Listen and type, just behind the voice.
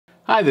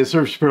Hi, this is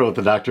Herb Shapiro with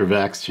the Dr.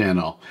 Vax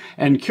channel.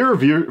 And Cura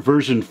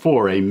version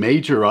 4, a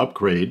major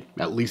upgrade,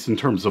 at least in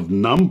terms of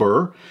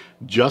number,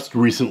 just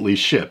recently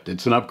shipped.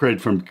 It's an upgrade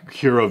from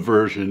Cura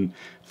version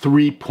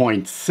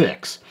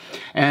 3.6.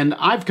 And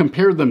I've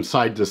compared them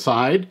side to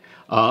side.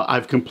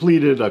 I've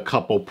completed a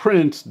couple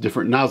prints,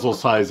 different nozzle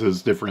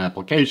sizes, different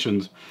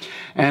applications,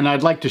 and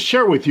I'd like to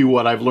share with you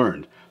what I've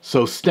learned.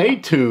 So stay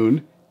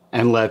tuned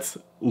and let's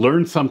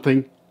learn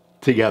something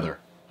together.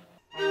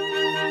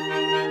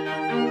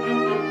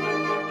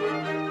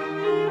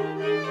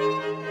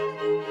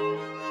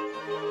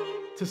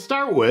 To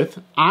start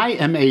with, I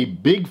am a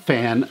big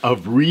fan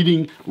of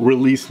reading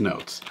release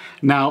notes.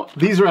 Now,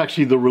 these are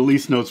actually the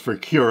release notes for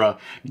Cura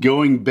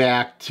going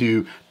back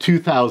to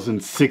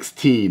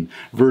 2016,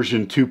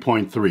 version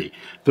 2.3.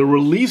 The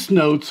release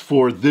notes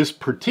for this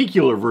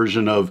particular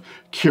version of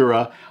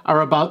Cura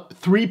are about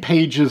 3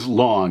 pages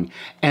long,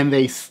 and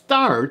they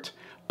start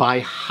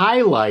by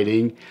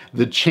highlighting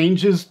the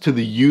changes to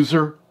the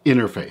user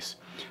interface.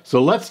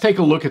 So let's take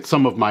a look at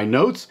some of my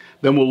notes,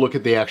 then we'll look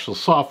at the actual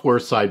software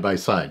side by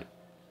side.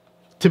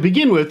 To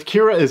begin with,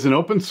 Cura is an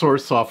open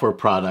source software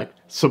product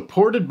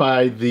supported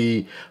by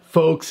the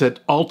folks at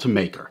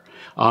Ultimaker.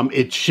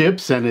 It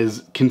ships and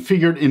is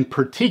configured in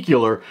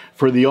particular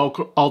for the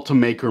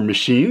Ultimaker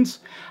machines.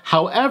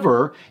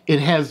 However, it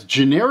has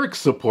generic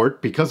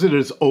support, because it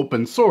is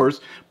open source,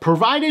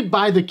 provided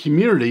by the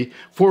community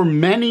for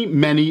many,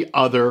 many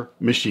other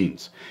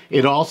machines.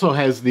 It also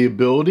has the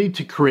ability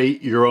to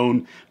create your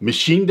own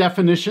machine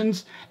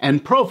definitions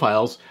and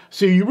profiles,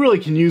 so you really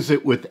can use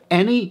it with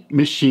any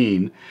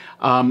machine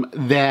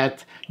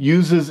that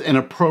uses an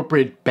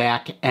appropriate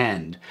back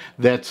end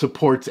that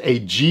supports a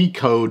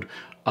G-code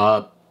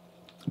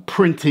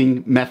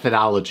printing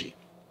methodology.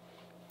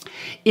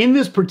 In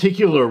this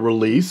particular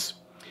release,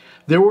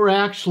 there were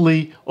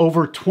actually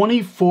over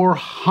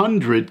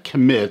 2,400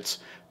 commits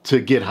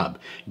to GitHub.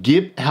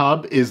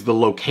 GitHub is the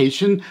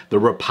location, the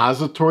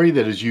repository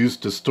that is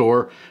used to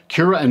store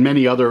Cura and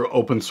many other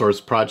open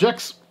source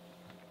projects.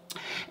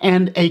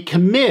 And a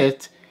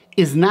commit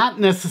is not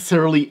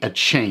necessarily a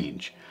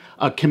change.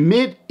 A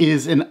commit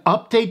is an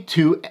update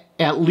to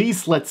at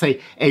least, let's say,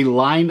 a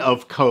line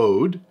of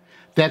code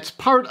that's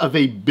part of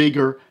a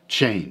bigger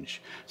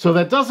change. So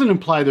that doesn't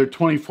imply there are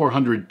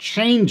 2,400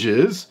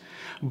 changes,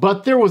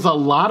 but there was a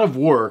lot of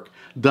work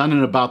done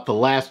in about the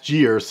last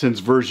year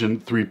since version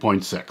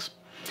 3.6.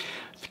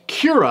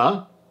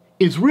 Cura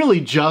is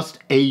really just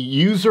a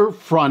user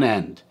front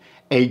end,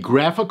 a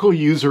graphical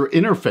user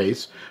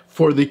interface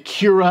for the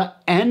Cura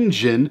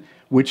engine,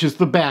 which is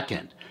the back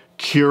end.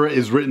 Cura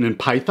is written in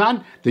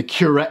Python. The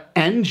Cura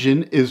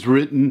engine is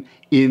written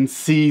in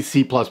C,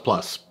 C++.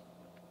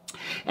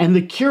 And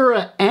the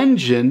Cura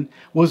engine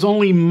was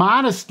only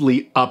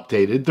modestly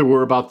updated. There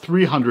were about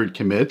 300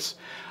 commits,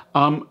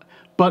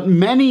 but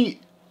many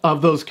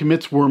of those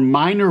commits were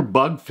minor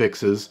bug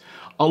fixes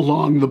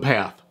along the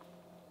path.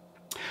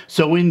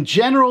 So in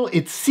general,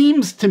 it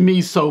seems to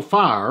me so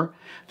far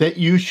that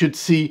you should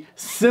see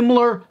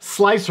similar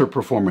slicer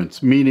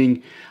performance,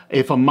 meaning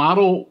if a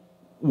model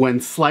when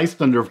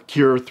sliced under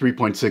Cura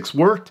 3.6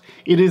 worked,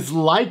 it is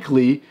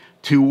likely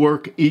to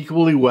work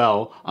equally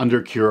well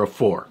under Cura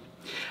 4.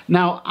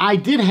 Now, I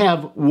did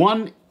have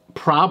one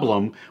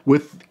problem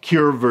with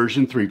Cura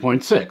version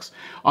 3.6.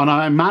 On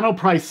my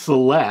Monoprice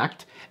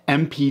Select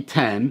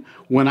MP10,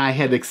 when I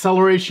had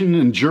acceleration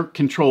and jerk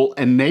control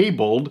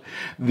enabled,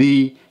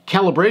 the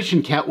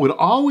calibration cat would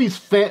always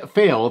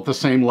fail at the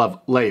same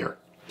layer.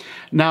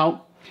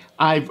 Now,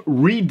 I've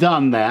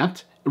redone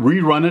that,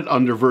 rerun it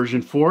under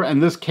version 4,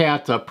 and this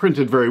cat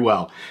printed very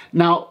well.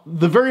 Now,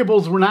 the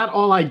variables were not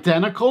all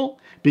identical,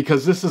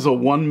 because this is a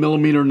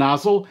 1mm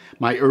nozzle.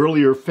 My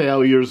earlier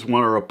failures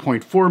were a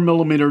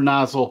 0.4mm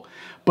nozzle.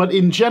 But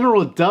in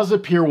general, it does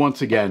appear,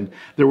 once again,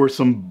 there were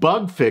some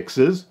bug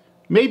fixes,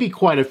 maybe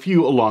quite a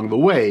few along the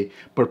way,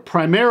 but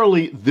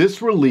primarily this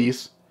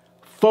release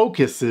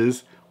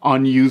focuses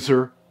on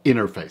user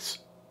interface.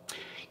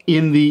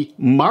 In the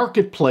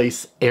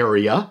Marketplace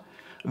area,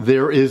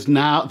 there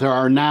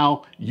are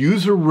now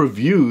user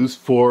reviews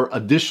for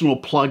additional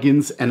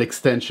plugins and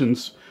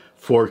extensions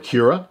for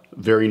Cura.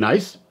 Very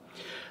nice.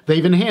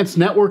 They've enhanced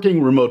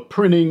networking, remote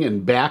printing,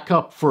 and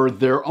backup for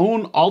their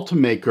own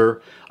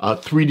Ultimaker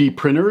 3D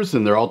printers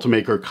and their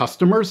Ultimaker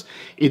customers.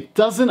 It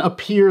doesn't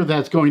appear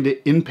that's going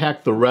to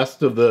impact the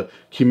rest of the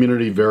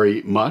community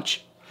very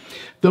much.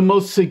 The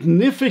most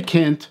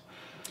significant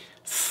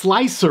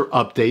slicer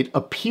update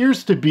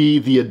appears to be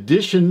the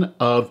addition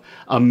of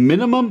a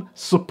minimum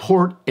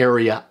support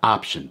area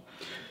option.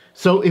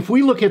 So if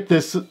we look at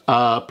this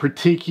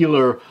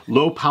particular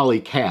low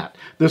poly cat,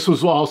 this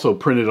was also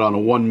printed on a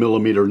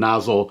 1mm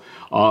nozzle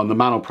on the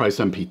Monoprice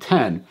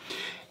MP10.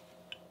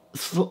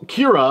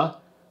 Cura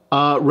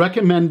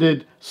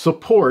recommended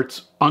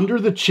supports under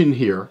the chin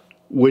here,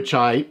 which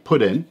I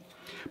put in,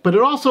 but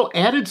it also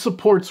added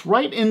supports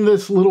right in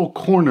this little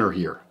corner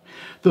here.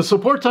 The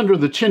supports under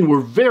the chin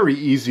were very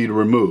easy to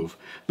remove.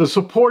 The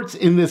supports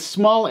in this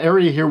small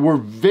area here were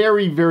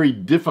very, very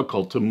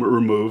difficult to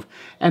remove,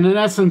 and in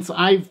essence,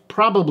 I've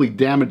probably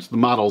damaged the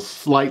model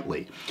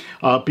slightly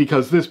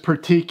because this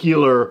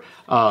particular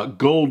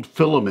gold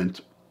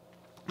filament,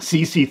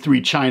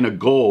 CC3 China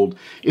Gold,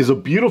 is a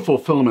beautiful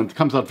filament that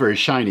comes out very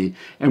shiny,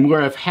 and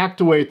where I've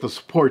hacked away at the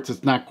supports,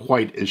 it's not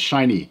quite as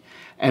shiny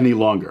any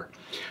longer.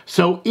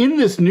 So in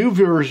this new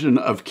version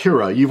of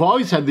Cura, you've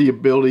always had the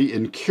ability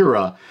in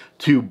Cura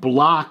to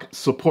block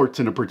supports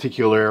in a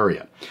particular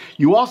area.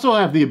 You also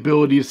have the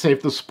ability to say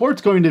if the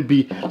support's going to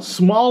be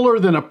smaller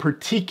than a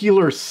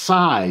particular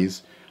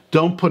size,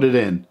 don't put it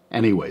in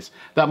anyways.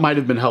 That might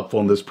have been helpful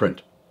in this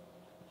print.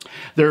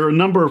 There are a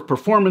number of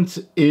performance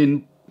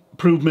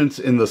improvements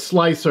in the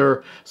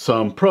slicer,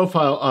 some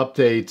profile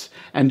updates,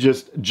 and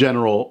just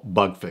general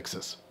bug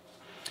fixes.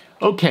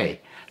 Okay,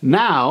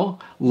 now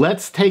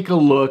let's take a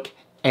look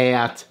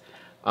at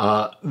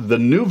the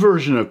new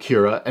version of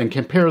Cura and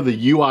compare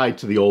the UI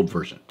to the old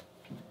version.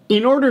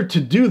 In order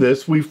to do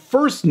this, we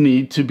first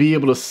need to be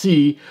able to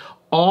see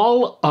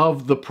all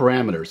of the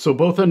parameters. So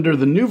both under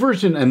the new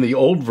version and the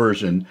old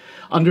version,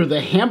 under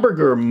the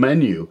hamburger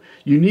menu,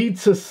 you need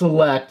to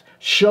select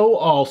Show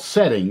All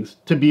Settings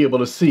to be able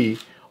to see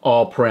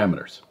all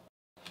parameters.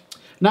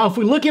 Now, if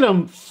we look at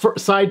them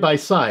side by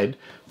side,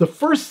 the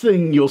first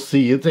thing you'll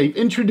see is they've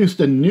introduced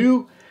a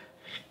new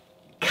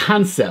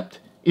concept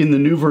in the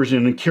new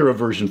version in Cura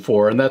version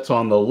 4, and that's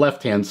on the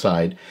left-hand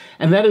side.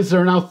 And that is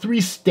there are now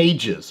 3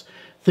 stages.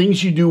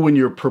 Things you do when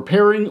you're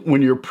preparing,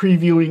 when you're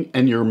previewing,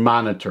 and you're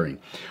monitoring.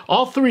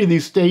 All 3 of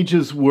these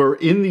stages were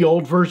in the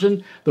old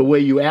version. The way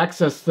you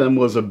access them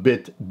was a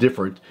bit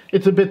different.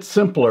 It's a bit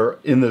simpler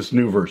in this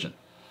new version.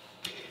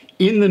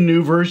 In the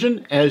new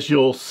version, as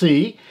you'll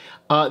see,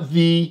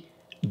 the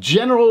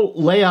general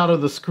layout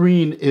of the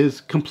screen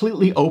is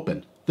completely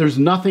open. There's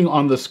nothing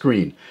on the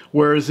screen.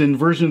 Whereas in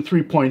version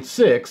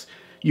 3.6,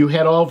 you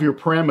had all of your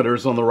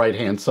parameters on the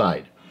right-hand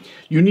side.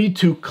 You need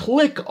to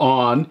click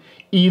on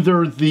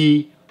either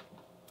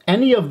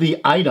any of the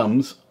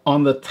items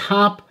on the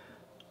top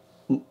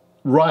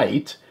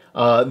right,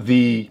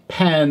 the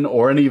pen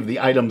or any of the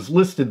items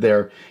listed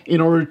there,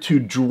 in order to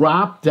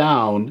drop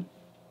down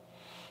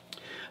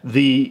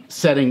the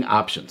setting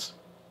options.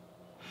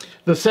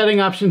 The setting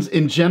options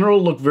in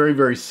general look very,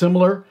 very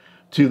similar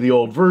to the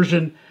old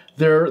version.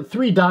 There are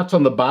 3 dots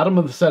on the bottom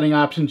of the setting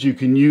options you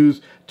can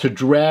use to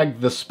drag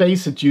the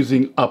space it's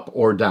using up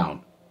or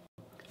down.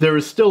 There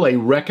is still a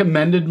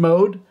recommended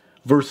mode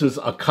versus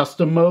a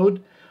custom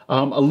mode.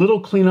 A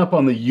little cleanup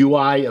on the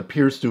UI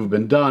appears to have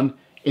been done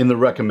in the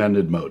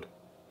recommended mode.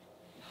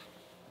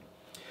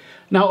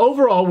 Now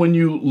overall, when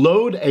you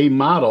load a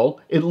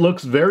model, it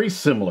looks very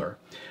similar.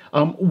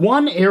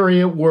 One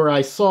area where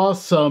I saw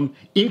some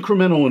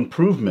incremental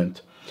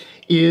improvement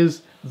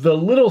is the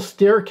little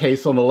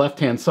staircase on the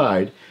left-hand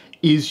side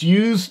is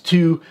used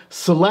to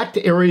select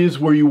areas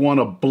where you want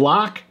to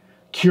block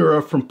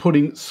Cura from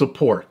putting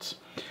supports.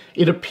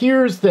 It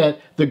appears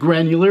that the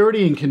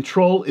granularity and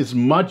control is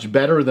much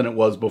better than it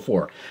was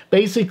before.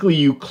 Basically,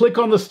 you click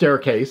on the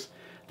staircase,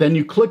 then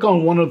you click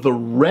on one of the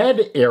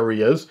red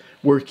areas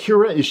where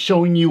Cura is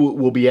showing you it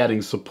will be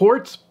adding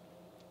supports,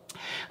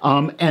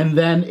 and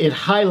then it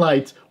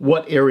highlights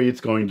what area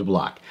it's going to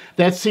block.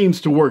 That seems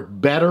to work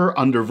better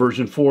under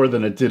version 4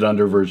 than it did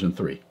under version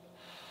 3.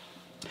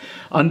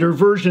 Under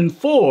version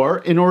 4,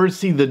 in order to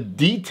see the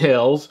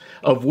details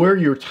of where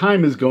your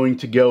time is going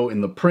to go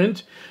in the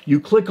print, you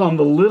click on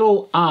the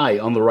little eye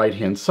on the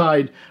right-hand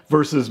side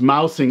versus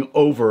mousing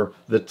over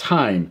the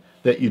time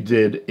that you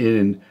did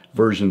in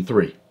version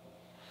 3.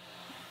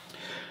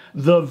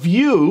 The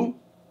view,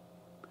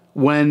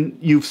 when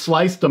you've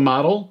sliced a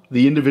model,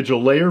 the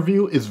individual layer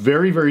view is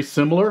very, very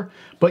similar,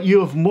 but you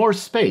have more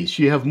space.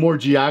 You have more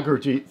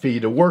geography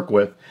to work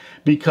with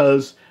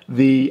because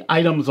the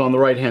items on the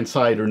right-hand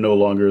side are no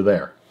longer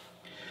there.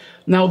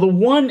 Now, the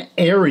one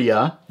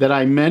area that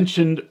I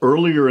mentioned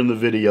earlier in the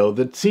video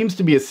that seems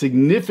to be a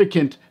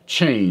significant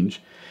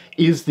change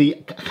is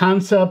the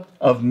concept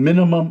of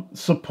minimum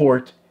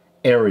support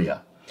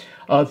area.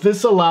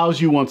 This allows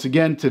you, once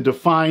again, to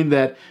define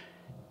that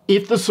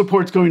if the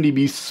support's going to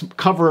be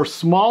cover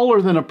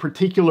smaller than a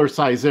particular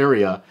size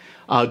area,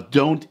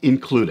 don't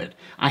include it.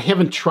 I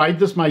haven't tried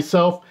this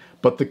myself,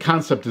 but the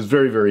concept is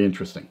very, very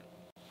interesting.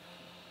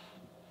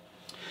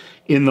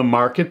 In the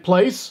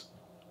Marketplace,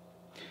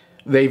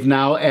 they've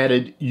now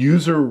added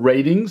user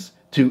ratings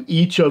to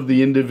each of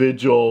the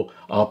individual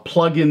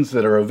plugins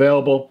that are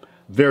available.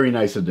 Very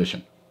nice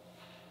addition.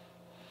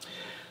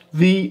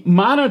 The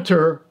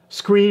monitor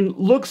screen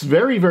looks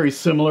very, very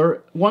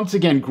similar. Once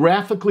again,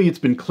 graphically, it's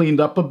been cleaned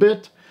up a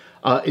bit.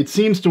 It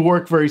seems to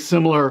work very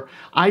similar.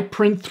 I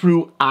print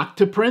through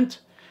Octoprint,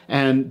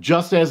 and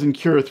just as in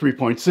Cura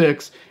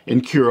 3.6,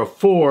 in Cura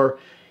 4,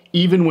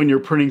 even when you're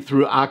printing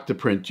through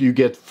Octoprint, you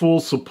get full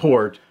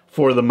support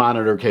for the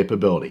monitor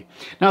capability.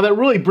 Now that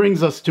really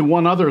brings us to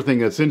one other thing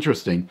that's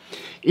interesting,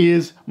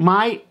 is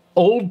my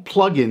old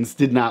plugins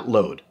did not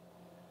load.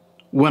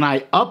 When I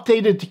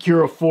updated to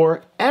Cura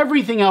 4,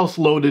 everything else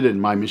loaded in.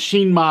 My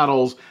machine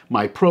models,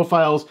 my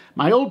profiles,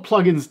 my old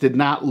plugins did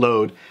not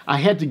load. I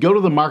had to go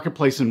to the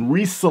Marketplace and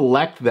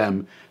reselect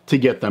them to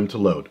get them to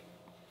load.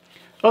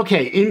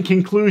 Okay, in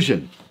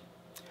conclusion,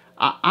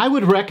 I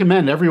would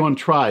recommend everyone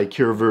try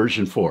Cura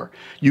version 4.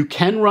 You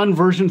can run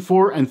version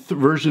 4 and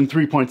version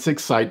 3.6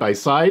 side by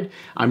side.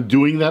 I'm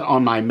doing that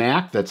on my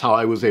Mac. That's how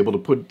I was able to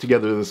put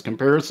together this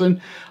comparison.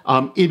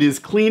 It is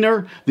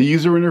cleaner. The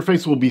user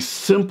interface will be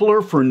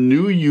simpler for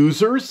new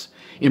users,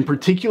 in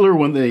particular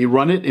when they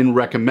run it in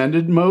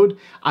recommended mode.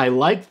 I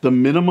like the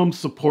minimum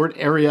support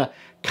area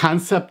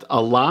concept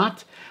a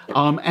lot.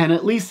 And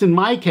at least in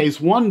my case,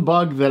 one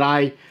bug that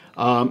I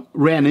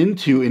ran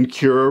into in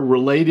Cura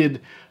related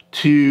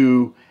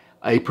to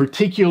a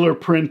particular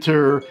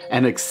printer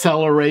and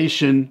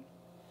acceleration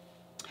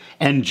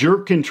and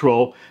jerk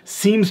control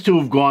seems to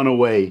have gone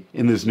away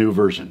in this new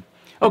version.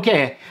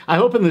 Okay, I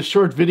hope in this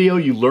short video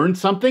you learned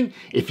something.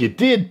 If you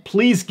did,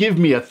 please give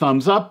me a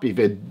thumbs up. If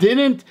it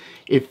didn't,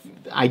 if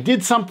I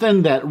did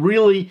something that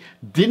really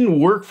didn't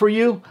work for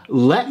you,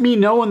 let me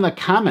know in the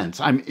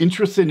comments. I'm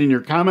interested in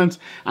your comments.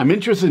 I'm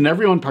interested in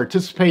everyone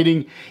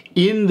participating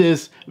in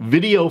this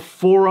video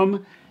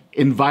forum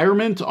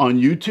environment on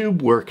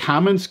YouTube where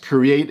comments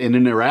create an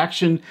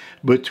interaction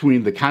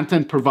between the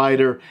content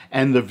provider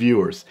and the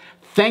viewers.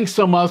 Thanks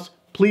so much.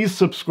 Please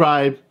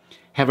subscribe.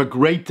 Have a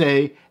great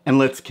day, and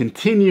let's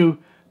continue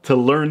to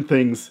learn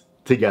things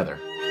together.